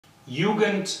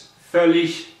Jugend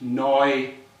völlig neu.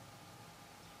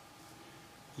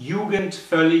 Jugend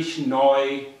völlig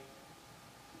neu.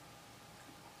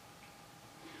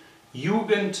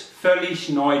 Jugend völlig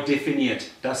neu definiert.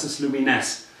 Das ist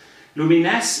Luminesce.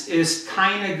 Luminesce ist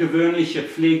keine gewöhnliche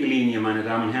Pflegelinie, meine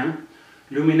Damen und Herren.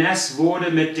 Luminesce wurde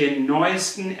mit den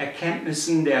neuesten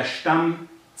Erkenntnissen der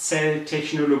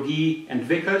Stammzelltechnologie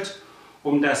entwickelt,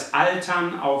 um das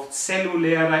Altern auf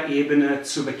zellulärer Ebene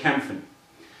zu bekämpfen.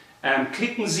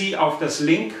 Klicken Sie auf das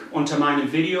Link unter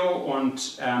meinem Video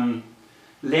und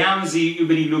lernen Sie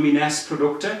über die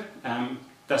Luminesce-Produkte.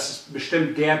 Das ist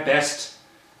bestimmt der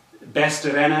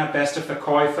beste Renner, beste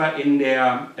Verkäufer in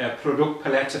der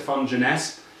Produktpalette von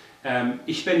Jeunesse.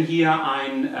 Ich bin hier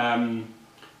ein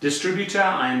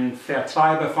Distributor, ein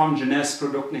Vertreiber von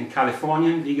Jeunesse-Produkten in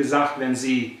Kalifornien. Wie gesagt, wenn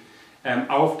Sie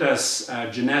auf das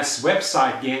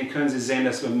Jeunesse-Website gehen, können Sie sehen,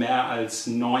 dass wir in mehr als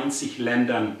 90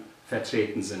 Ländern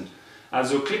vertreten sind.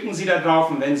 Also klicken Sie da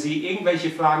drauf und wenn Sie irgendwelche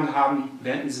Fragen haben,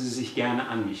 wenden Sie sich gerne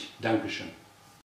an mich. Dankeschön.